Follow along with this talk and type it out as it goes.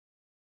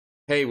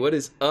Hey, what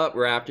is up,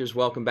 Raptors?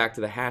 Welcome back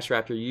to the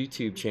HashRaptor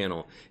YouTube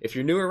channel. If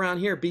you're new around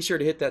here, be sure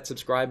to hit that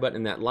subscribe button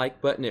and that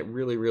like button. It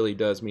really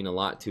does mean a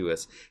lot to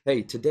us.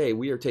 Hey, today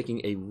we are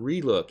taking a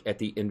relook at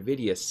the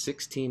NVIDIA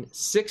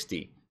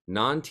 1660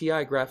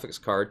 non-TI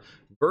graphics card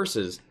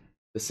versus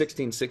the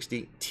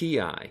 1660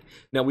 Ti.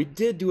 Now, we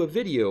did do a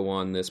video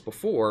on this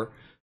before,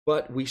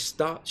 but we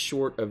stopped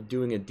short of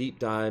doing a deep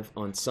dive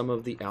on some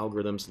of the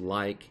algorithms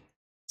like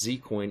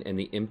Zcoin and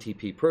the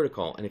MTP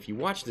protocol. And if you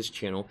watch this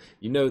channel,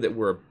 you know that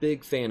we're a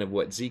big fan of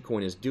what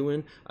Zcoin is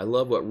doing. I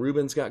love what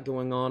Ruben's got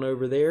going on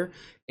over there.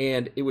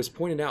 And it was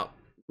pointed out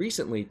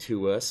recently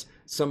to us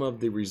some of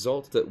the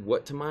results that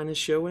WhatToMine is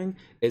showing,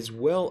 as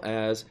well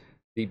as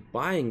the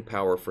buying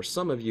power for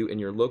some of you in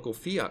your local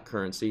fiat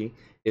currency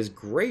is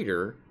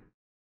greater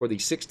for the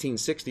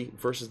 1660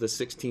 versus the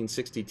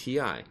 1660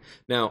 Ti.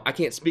 Now, I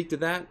can't speak to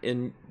that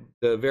in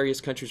the various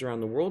countries around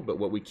the world, but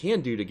what we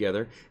can do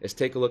together is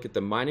take a look at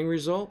the mining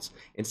results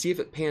and see if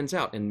it pans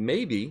out. And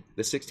maybe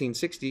the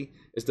 1660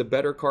 is the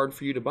better card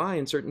for you to buy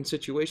in certain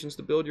situations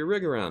to build your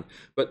rig around.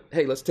 But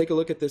hey, let's take a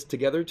look at this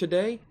together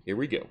today. Here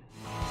we go.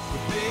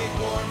 With big,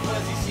 warm,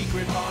 fuzzy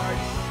secret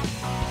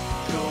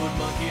hearts, code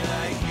monkey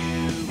like you.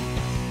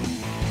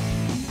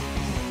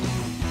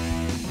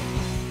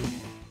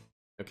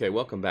 Okay,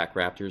 welcome back,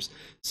 Raptors.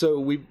 So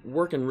we're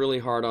working really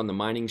hard on the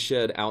mining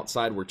shed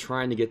outside. We're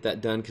trying to get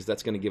that done because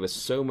that's going to give us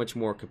so much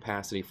more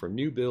capacity for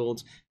new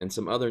builds and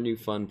some other new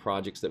fun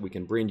projects that we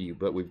can bring to you.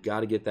 But we've got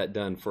to get that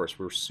done first.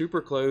 We're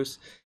super close.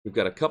 We've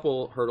got a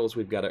couple hurdles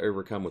we've got to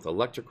overcome with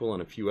electrical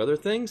and a few other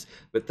things.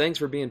 But thanks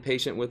for being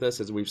patient with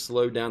us as we've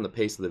slowed down the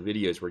pace of the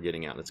videos we're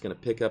getting out. It's going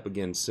to pick up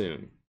again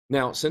soon.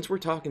 Now, since we're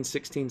talking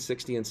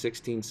 1660 and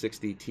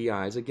 1660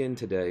 Ti's again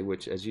today,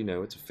 which, as you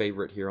know, it's a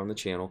favorite here on the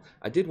channel,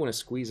 I did want to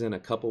squeeze in a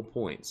couple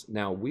points.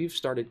 Now, we've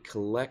started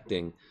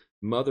collecting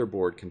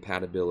motherboard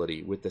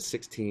compatibility with the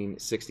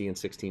 1660 and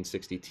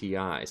 1660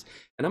 Ti's.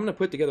 And I'm going to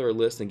put together a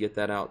list and get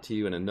that out to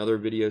you in another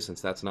video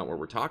since that's not what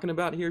we're talking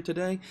about here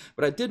today.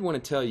 But I did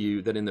want to tell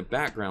you that in the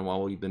background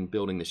while we've been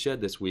building the shed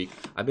this week,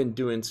 I've been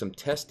doing some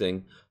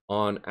testing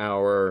on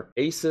our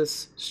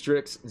Asus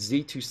Strix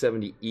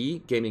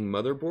Z270E gaming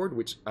motherboard,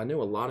 which I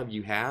know a lot of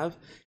you have.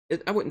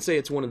 I wouldn't say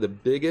it's one of the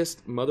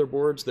biggest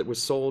motherboards that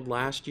was sold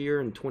last year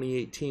in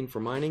 2018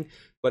 for mining,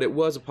 but it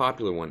was a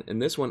popular one.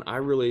 And this one I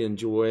really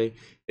enjoy.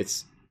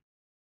 Its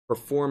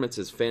performance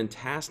is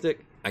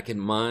fantastic. I can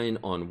mine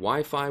on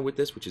Wi-Fi with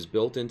this, which is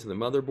built into the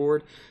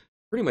motherboard.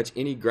 Pretty much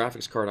any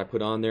graphics card I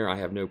put on there, I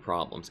have no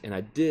problems. And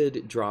I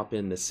did drop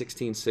in the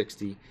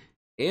 1660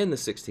 and the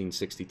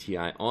 1660 Ti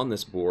on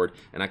this board,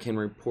 and I can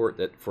report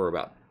that for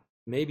about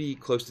maybe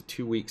close to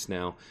 2 weeks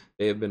now,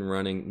 they have been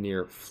running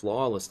near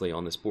flawlessly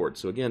on this board.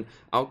 So again,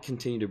 I'll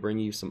continue to bring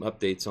you some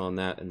updates on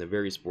that and the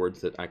various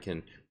boards that I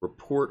can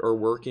report are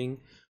working,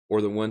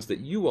 or the ones that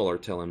you all are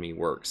telling me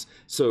works.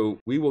 So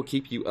we will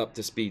keep you up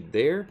to speed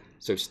there,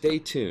 so stay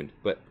tuned.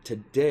 But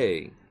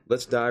today,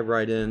 let's dive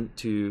right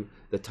into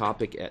the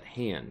topic at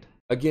hand.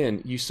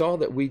 Again, you saw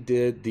that we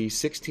did the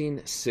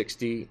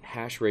 1660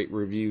 hash rate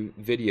review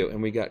video,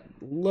 and we got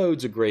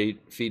loads of great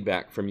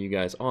feedback from you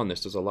guys on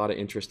this. There's a lot of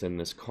interest in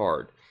this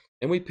card.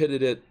 And we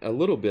pitted it a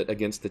little bit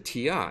against the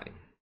Ti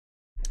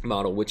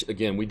model, which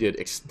again, we did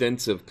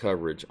extensive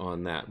coverage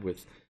on that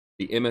with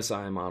the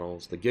MSI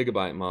models, the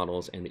Gigabyte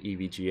models, and the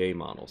EVGA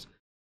models.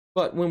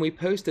 But when we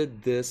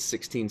posted this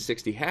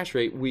 1660 hash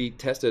rate, we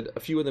tested a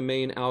few of the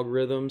main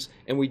algorithms,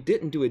 and we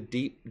didn't do a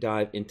deep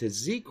dive into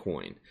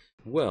Zcoin.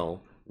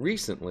 Well,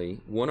 recently,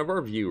 one of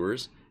our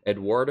viewers,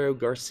 Eduardo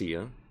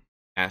Garcia,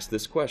 asked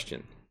this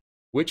question: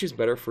 which is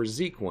better for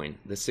Zcoin,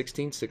 the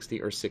 1660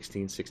 or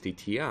 1660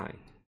 Ti?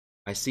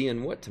 I see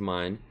in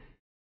WhatToMine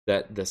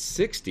that the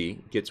 60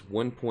 gets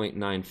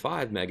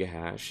 1.95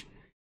 megahash,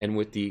 and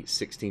with the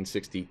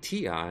 1660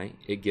 Ti,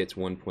 it gets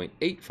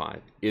 1.85.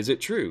 Is it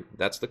true?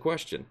 That's the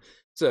question.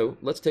 So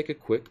let's take a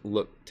quick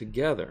look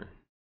together.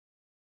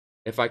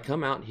 If I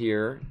come out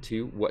here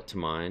to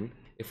WhatToMine,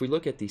 if we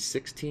look at the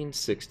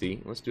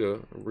 1660, let's do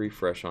a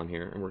refresh on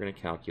here, and we're going to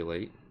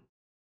calculate.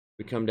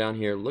 We come down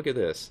here, look at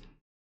this.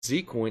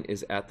 Zcoin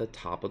is at the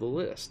top of the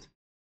list,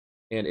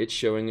 and it's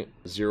showing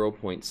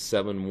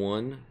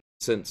 0.71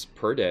 cents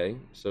per day,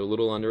 so a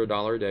little under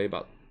 $1 a day,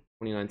 about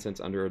 29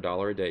 cents under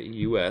 $1 a day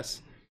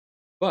US.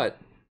 But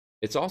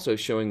it's also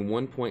showing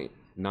 1.95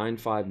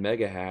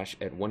 megahash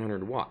at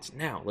 100 watts.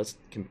 Now, let's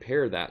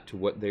compare that to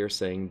what they're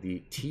saying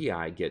the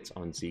Ti gets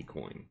on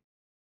Zcoin.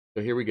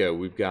 So here we go.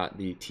 We've got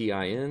the Ti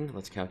in.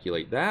 Let's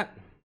calculate that.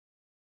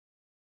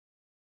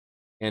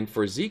 And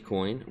for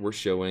Zcoin, we're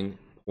showing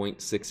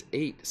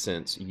 0.68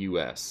 cents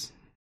US.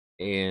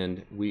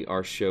 And we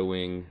are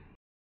showing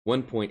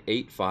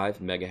 1.85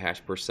 megahash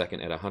per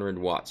second at 100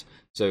 watts.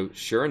 So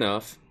sure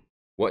enough,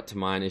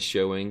 WhatToMine is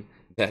showing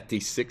that the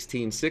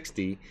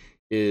 1660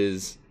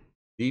 is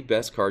the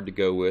best card to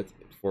go with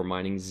for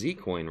mining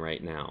Zcoin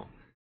right now.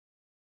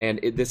 And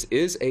this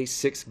is a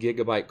 6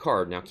 gigabyte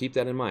card. Now keep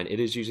that in mind. It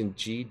is using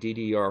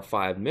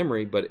GDDR5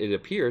 memory, but it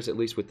appears, at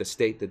least with the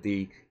state that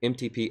the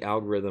MTP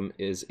algorithm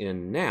is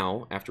in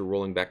now, after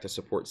rolling back to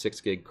support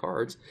 6 gig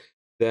cards,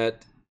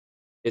 that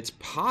it's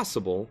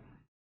possible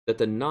that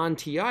the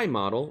non-TI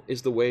model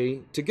is the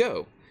way to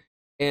go.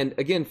 And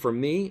again, for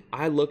me,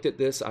 I looked at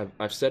this,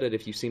 I've said it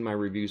if you've seen my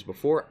reviews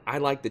before, I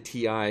like the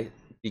TI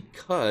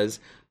because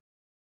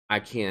I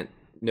can't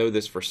know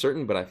this for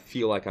certain, but I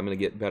feel like I'm going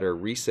to get better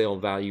resale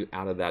value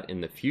out of that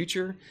in the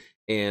future,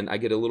 and I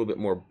get a little bit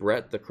more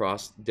breadth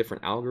across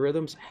different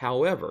algorithms.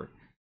 However,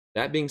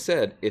 that being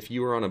said, if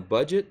you are on a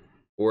budget,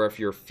 or if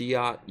your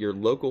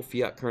local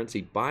fiat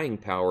currency buying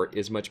power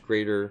is much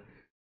greater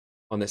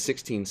on the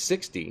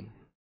 1660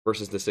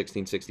 versus the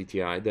 1660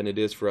 Ti than it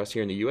is for us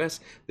here in the US,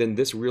 then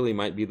this really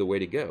might be the way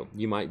to go.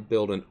 You might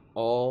build an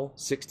all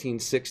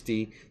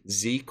 1660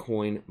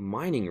 Zcoin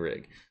mining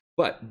rig.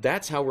 But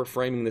that's how we're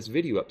framing this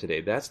video up today.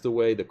 That's the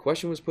way the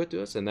question was put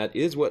to us, and that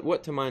is what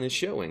WhatToMine is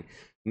showing.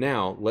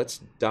 Now, let's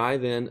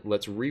dive in,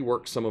 let's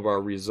rework some of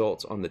our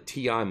results on the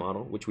TI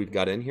model, which we've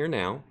got in here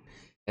now,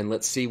 and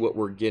let's see what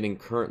we're getting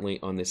currently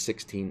on the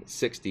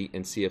 1660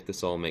 and see if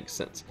this all makes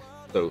sense.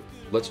 So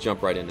let's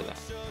jump right into that.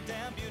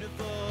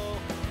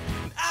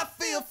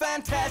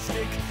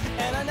 Fantastic,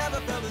 and I never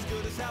felt as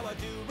good as how I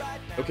do right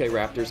now. Okay,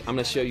 Raptors, I'm going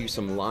to show you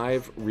some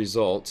live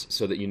results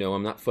so that you know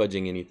I'm not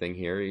fudging anything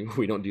here.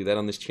 We don't do that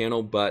on this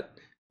channel, but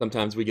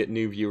sometimes we get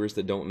new viewers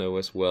that don't know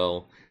us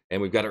well,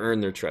 and we've got to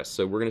earn their trust.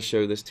 So we're going to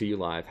show this to you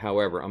live.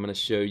 However, I'm going to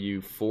show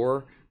you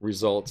 4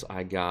 results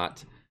I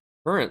got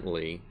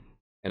currently,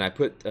 and I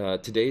put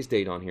today's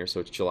date on here, so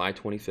it's July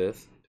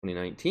 25th,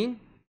 2019.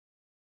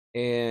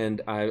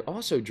 And I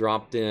also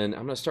dropped in,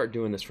 I'm going to start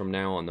doing this from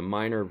now on, the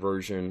miner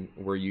version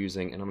we're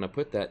using, and I'm going to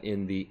put that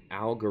in the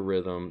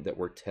algorithm that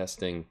we're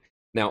testing.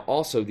 Now,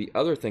 also, the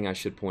other thing I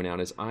should point out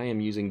is I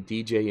am using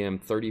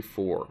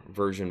DJM34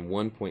 version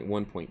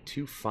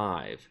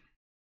 1.1.25,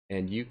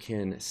 and you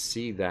can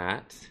see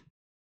that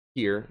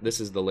here.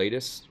 This is the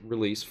latest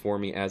release for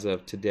me as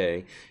of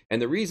today.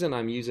 And the reason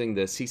I'm using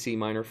the CC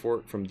miner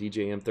fork from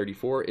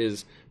DJM34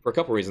 is for a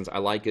couple reasons. I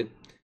like it.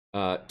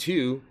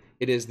 2,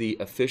 it is the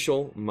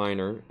official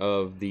miner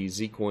of the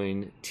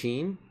Zcoin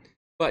team,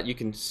 but you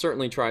can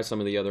certainly try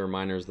some of the other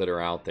miners that are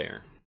out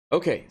there.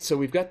 Okay, so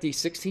we've got the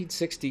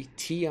 1660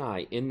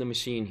 Ti in the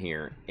machine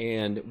here,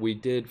 and we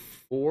did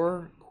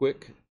 4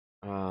 quick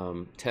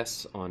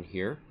tests on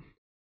here,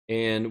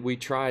 and we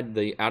tried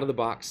the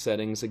out-of-the-box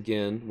settings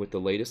again with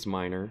the latest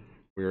miner.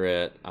 We're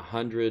at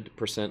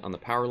 100% on the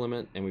power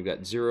limit, and we've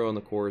got 0 on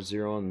the core,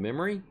 0 on the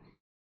memory,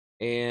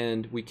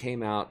 and we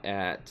came out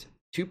at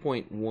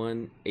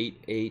 2.188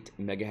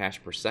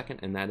 megahash per second,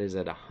 and that is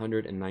at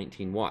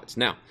 119 watts.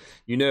 Now,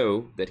 you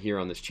know that here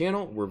on this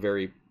channel, we're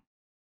very,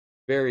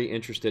 very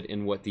interested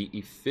in what the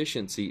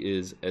efficiency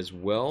is as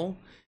well,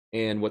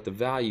 and what the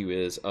value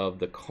is of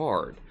the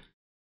card.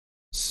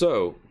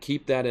 So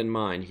keep that in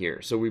mind here.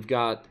 So we've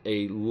got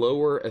a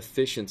lower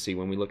efficiency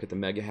when we look at the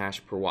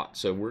megahash per watt.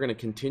 So we're going to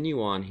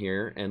continue on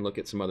here and look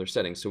at some other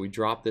settings. So we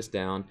drop this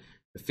down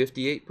to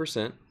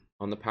 58%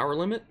 on the power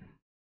limit,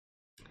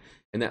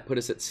 and that put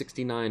us at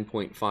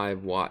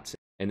 69.5 watts,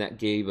 and that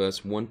gave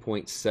us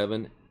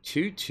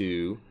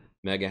 1.722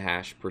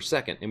 megahash per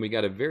second. And we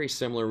got a very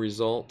similar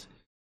result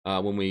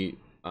when we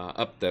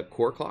upped the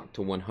core clock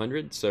to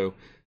 100. So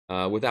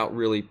without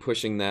really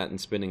pushing that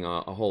and spending a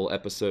whole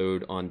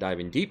episode on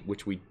diving deep,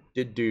 which we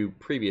did do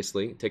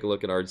previously, take a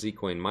look at our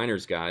Zcoin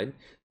Miners Guide.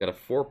 Got a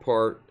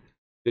 4-part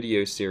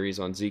video series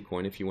on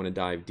Zcoin if you want to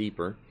dive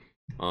deeper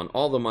on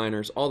all the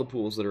miners, all the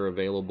pools that are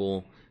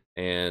available,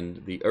 and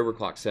the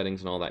overclock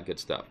settings and all that good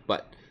stuff.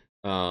 But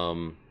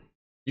you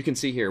can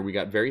see here we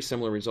got very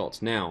similar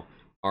results. Now,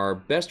 our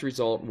best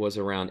result was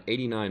around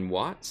 89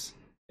 watts,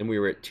 and we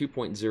were at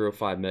 2.05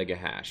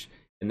 megahash,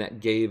 and that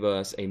gave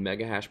us a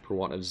megahash per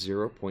watt of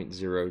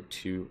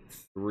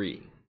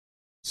 0.023.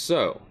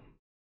 So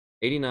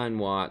 89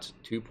 watts,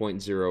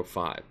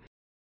 2.05.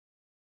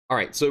 All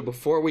right, so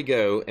before we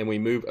go and we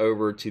move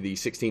over to the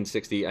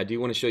 1660, I do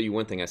want to show you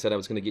one thing. I said I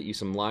was going to get you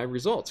some live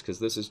results because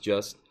this is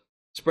just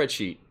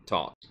spreadsheet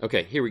talk.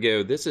 Okay, here we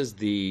go. This is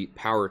the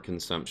power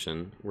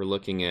consumption. We're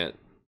looking at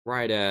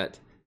right at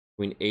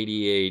between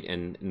 88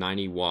 and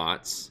 90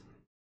 watts,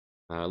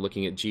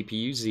 looking at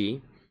GPU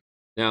Z.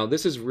 Now,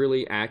 this is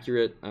really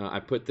accurate. I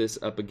put this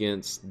up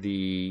against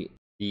the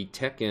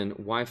Tekken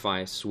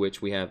Wi-Fi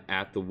switch we have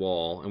at the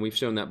wall, and we've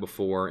shown that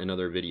before in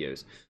other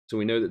videos. So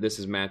we know that this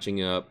is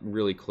matching up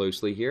really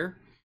closely here.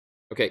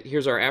 Okay,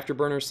 here's our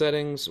afterburner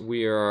settings.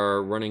 We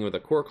are running with a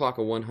core clock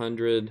of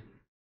 100.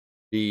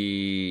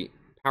 The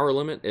power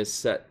limit is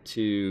set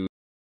to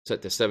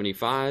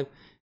 75,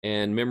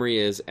 and memory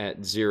is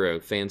at 0.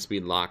 Fan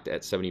speed locked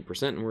at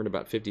 70%, and we're at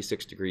about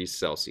 56 degrees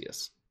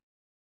Celsius.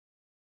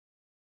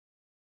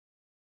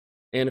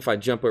 And if I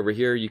jump over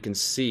here, you can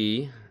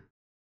see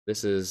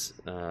this is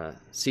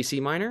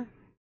CC miner,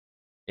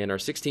 and our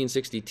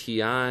 1660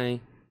 Ti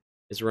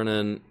is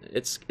running.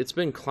 It's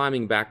been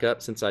climbing back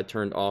up since I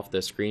turned off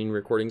the screen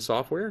recording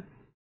software,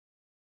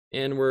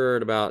 and we're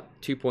at about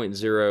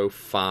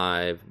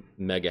 2.05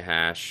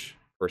 megahash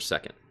per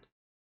second.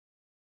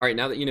 All right,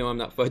 now that you know I'm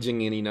not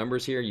fudging any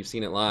numbers here, you've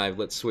seen it live,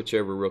 let's switch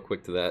over real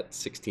quick to that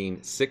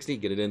 1660,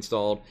 get it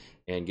installed,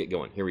 and get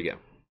going. Here we go.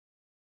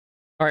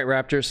 All right,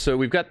 Raptors, so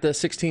we've got the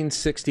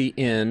 1660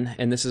 in,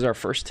 and this is our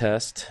first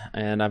test,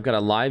 and I've got a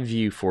live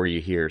view for you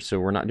here. So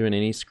we're not doing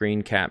any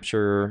screen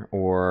capture,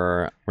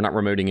 or we're not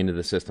remoting into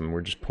the system.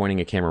 We're just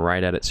pointing a camera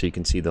right at it so you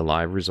can see the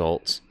live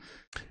results.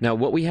 Now,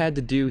 what we had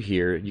to do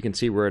here, you can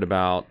see we're at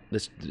about,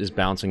 this is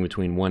bouncing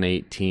between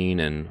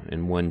 118 and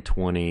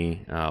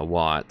 120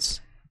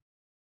 watts.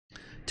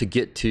 To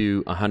get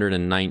to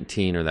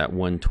 119, or that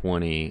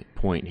 120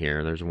 point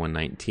here, there's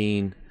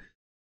 119,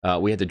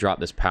 we had to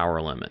drop this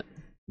power limit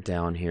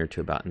down here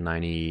to about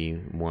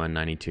 91,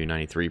 92,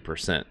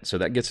 93%. So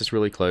that gets us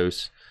really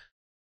close.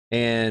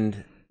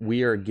 And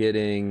we are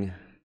getting,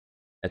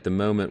 at the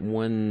moment,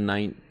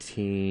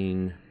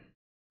 119,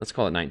 let's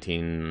call it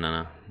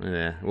 19,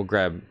 we'll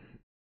grab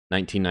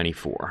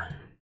 1994.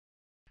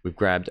 We've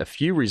grabbed a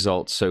few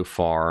results so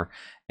far,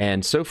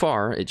 and so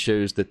far it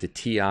shows that the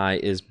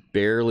TI is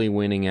barely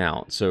winning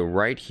out. So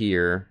right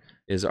here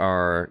is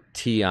our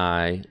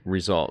TI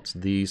results,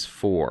 these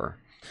four.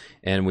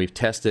 And we've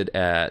tested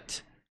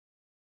at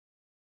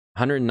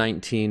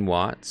 119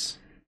 watts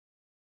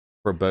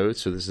for both,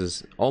 so this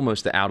is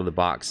almost the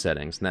out-of-the-box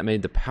settings, and that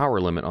made the power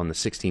limit on the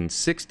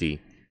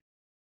 1660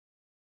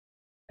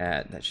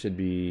 at, that should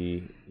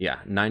be, yeah,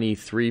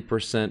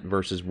 93%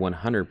 versus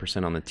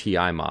 100% on the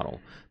TI model.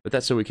 But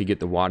that's so we could get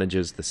the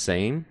wattages the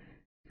same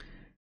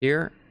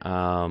here.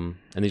 And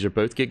these are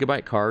both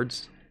gigabyte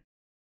cards.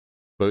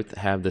 Both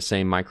have the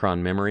same micron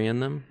memory in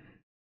them.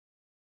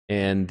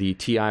 And the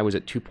TI was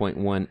at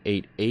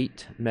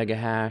 2.188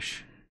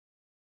 megahash,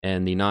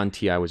 and the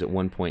non-TI was at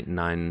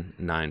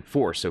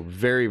 1.994, so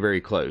very, very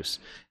close.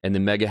 And the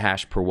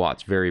megahash per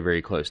watt's very,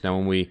 very close. Now,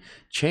 when we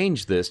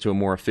change this to a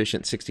more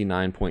efficient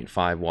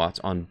 69.5 watts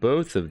on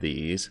both of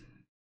these,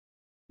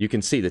 you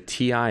can see the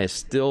TI has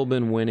still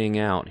been winning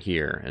out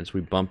here as we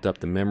bumped up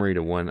the memory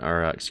to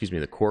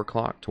the core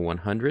clock to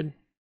 100.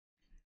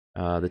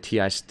 The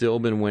TI still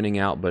been winning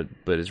out, but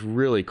it's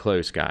really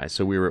close, guys.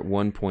 So we were at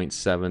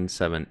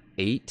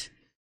 1.778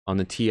 on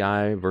the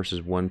TI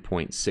versus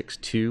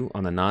 1.62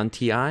 on the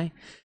non-TI.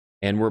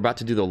 And we're about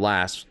to do the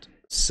last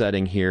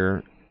setting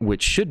here,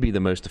 which should be the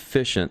most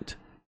efficient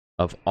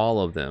of all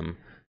of them,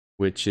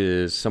 which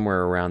is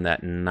somewhere around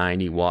that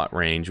 90 watt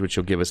range, which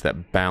will give us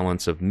that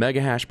balance of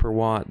megahash per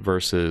watt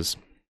versus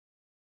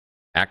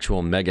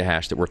actual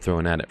megahash that we're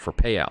throwing at it for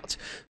payouts.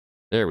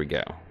 There we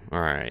go. All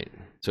right.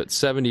 So at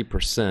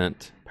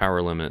 70%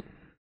 power limit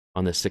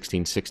on the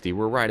 1660,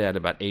 we're right at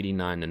about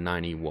 89 to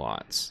 90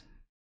 watts.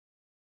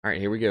 All right,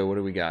 here we go. What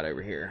do we got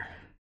over here?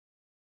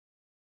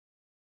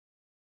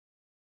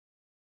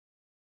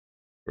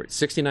 We're at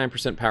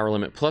 69% power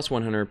limit, plus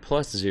 100,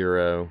 plus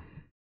 0.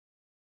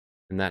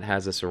 And that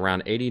has us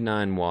around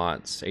 89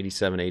 watts,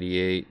 87,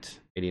 88,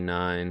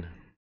 89.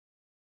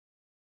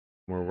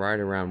 We're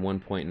right around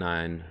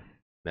 1.9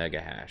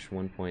 megahash,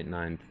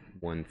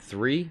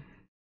 1.913.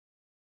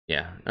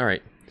 Yeah, all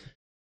right.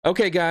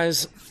 Okay,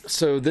 guys,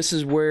 so this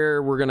is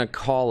where we're going to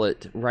call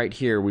it right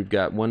here. We've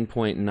got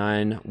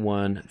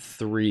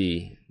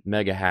 1.913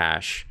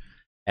 megahash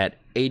at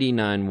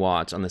 89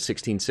 watts on the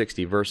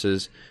 1660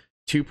 versus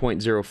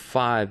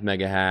 2.05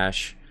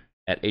 megahash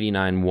at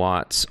 89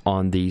 watts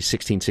on the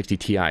 1660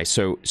 Ti.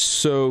 So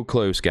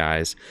close,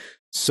 guys.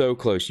 So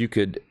close. You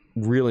could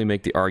really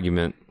make the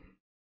argument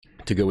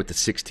to go with the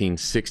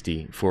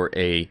 1660 for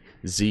a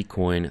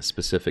Zcoin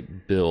specific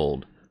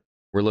build.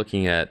 We're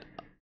looking at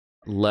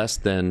less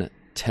than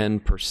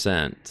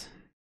 10%.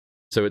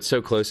 So it's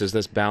so close as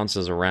this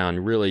bounces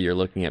around. Really, you're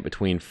looking at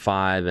between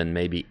 5 and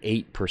maybe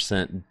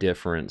 8%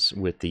 difference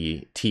with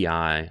the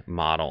TI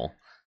model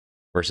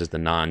versus the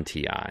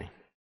non-TI.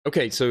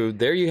 Okay, so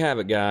there you have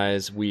it,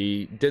 guys.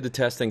 We did the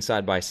testing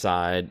side by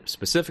side,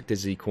 specific to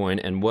Zcoin,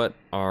 and what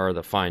are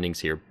the findings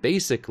here?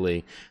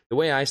 Basically, the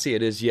way I see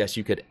it is, yes,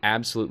 you could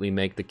absolutely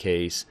make the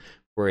case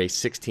for a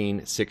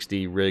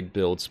 1660 rig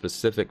build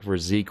specific for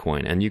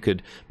Zcoin, and you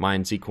could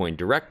mine Zcoin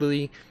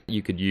directly.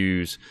 You could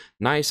use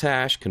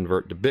NiceHash,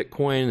 convert to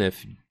Bitcoin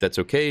if that's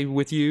okay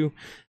with you.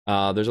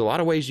 There's a lot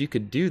of ways you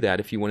could do that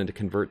if you wanted to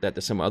convert that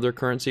to some other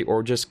currency,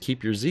 or just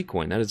keep your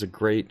Zcoin. That is a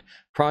great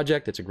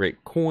project. It's a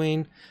great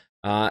coin,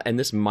 and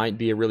this might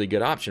be a really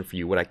good option for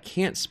you. What I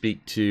can't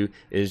speak to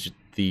is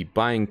the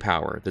buying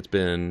power that's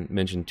been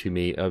mentioned to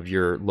me of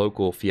your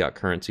local fiat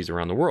currencies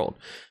around the world.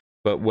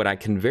 But what I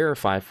can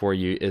verify for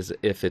you is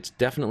if it's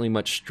definitely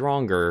much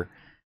stronger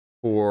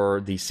for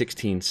the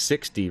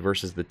 1660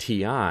 versus the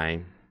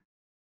TI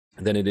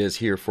than it is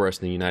here for us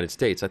in the United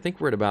States. I think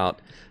we're at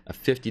about a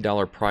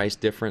 $50 price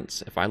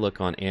difference. If I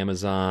look on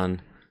Amazon,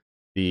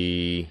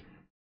 the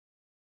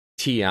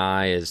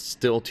TI is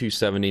still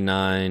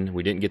 $279.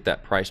 We didn't get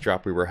that price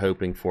drop we were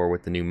hoping for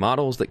with the new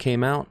models that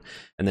came out,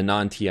 and the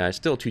non-TI is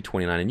still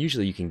 $229. And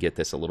usually you can get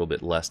this a little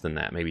bit less than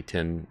that, maybe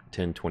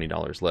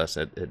 $20 less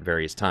at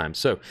various times.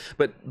 So,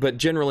 but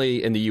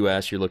generally in the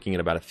US, you're looking at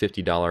about a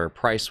 $50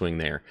 price swing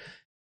there.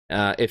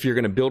 If you're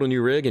going to build a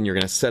new rig and you're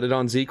going to set it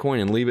on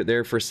Zcoin and leave it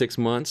there for 6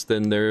 months,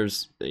 then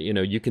there's,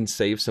 you can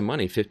save some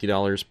money,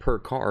 $50 per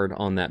card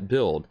on that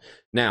build.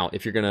 Now,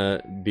 if you're going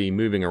to be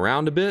moving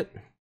around a bit,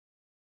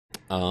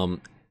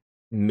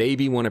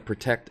 maybe want to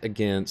protect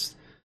against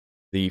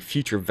the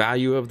future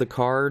value of the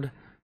card.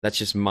 That's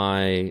just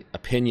my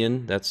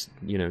opinion. That's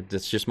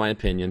just my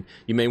opinion.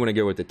 You may want to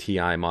go with the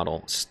TI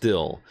model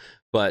still,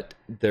 but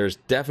there's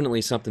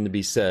definitely something to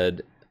be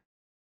said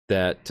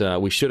that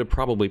we should have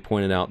probably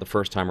pointed out the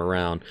first time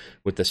around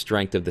with the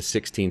strength of the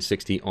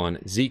 1660 on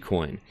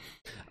Zcoin.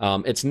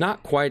 It's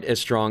not quite as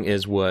strong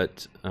as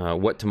what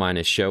WhatToMine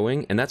is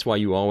showing, and that's why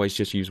you always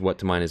just use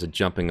WhatToMine as a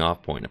jumping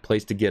off point, a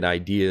place to get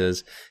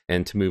ideas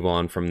and to move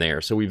on from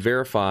there. So we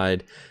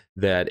verified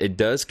that it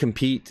does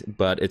compete,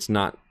 but it's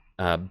not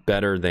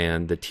better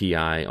than the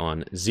TI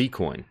on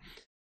Zcoin.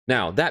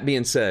 Now, that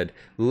being said,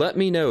 let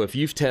me know if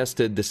you've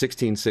tested the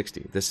 1660,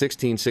 the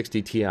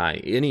 1660 Ti,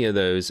 any of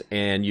those,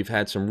 and you've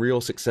had some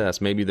real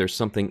success. Maybe there's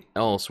something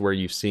else where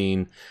you've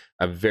seen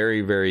a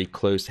very, very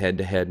close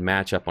head-to-head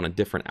matchup on a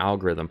different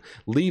algorithm.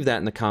 Leave that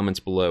in the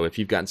comments below. If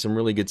you've gotten some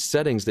really good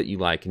settings that you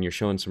like and you're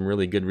showing some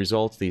really good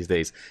results these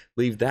days,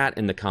 leave that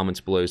in the comments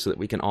below so that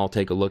we can all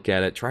take a look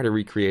at it, try to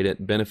recreate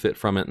it, benefit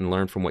from it, and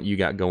learn from what you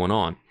got going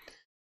on.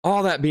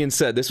 All that being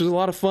said, this was a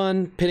lot of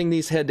fun pitting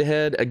these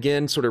head-to-head.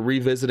 Again, sort of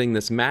revisiting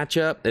this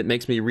matchup. It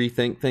makes me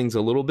rethink things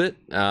a little bit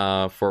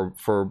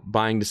for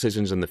buying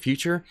decisions in the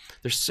future.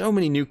 There's so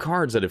many new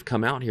cards that have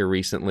come out here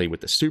recently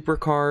with the super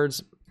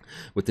cards,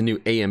 with the new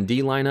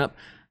AMD lineup.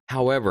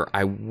 However,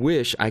 I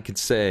wish I could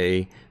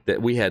say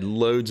that we had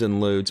loads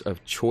and loads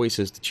of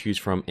choices to choose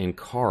from in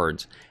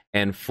cards.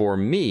 And for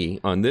me,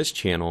 on this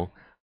channel,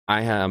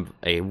 I have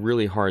a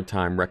really hard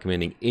time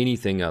recommending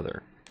anything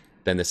other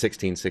than the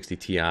 1660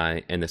 Ti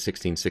and the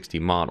 1660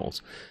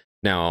 models.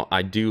 Now,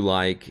 I do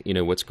like,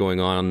 what's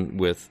going on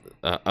with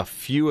a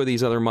few of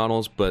these other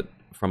models, but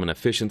from an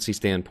efficiency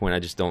standpoint,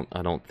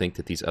 I don't think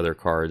that these other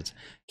cards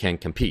can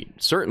compete.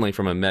 Certainly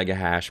from a mega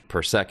hash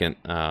per second,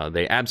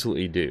 they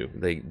absolutely do.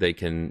 They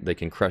can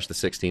crush the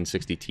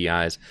 1660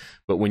 Ti's,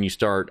 but when you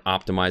start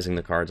optimizing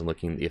the cards and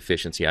looking at the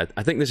efficiency, I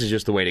think this is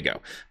just the way to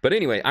go. But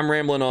anyway, I'm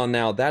rambling on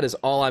now. That is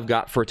all I've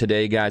got for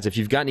today, guys. If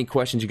you've got any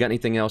questions, you got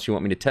anything else you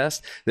want me to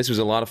test, this was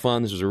a lot of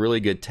fun. This was a really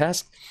good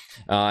test.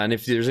 And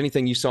if there's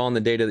anything you saw in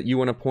the data that you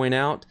want to point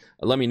out,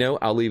 let me know.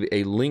 I'll leave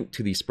a link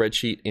to the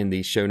spreadsheet in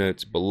the show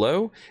notes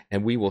below,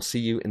 and we will see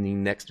you in the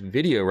next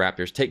video,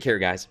 Raptors. Take care,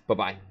 guys.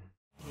 Bye-bye.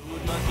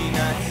 Code monkey,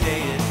 not say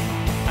it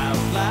out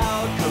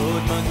loud.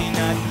 Code monkey,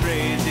 not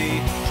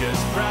crazy,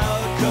 just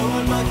proud.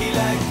 Code monkey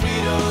like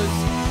Fritos.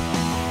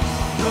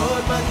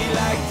 Code monkey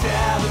like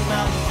Tab and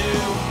Mountain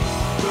Dew.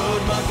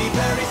 Code monkey,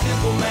 very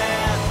simple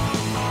man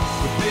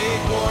with big,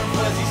 warm,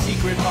 fuzzy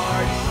secret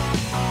heart.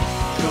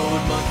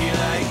 Code monkey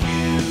like you.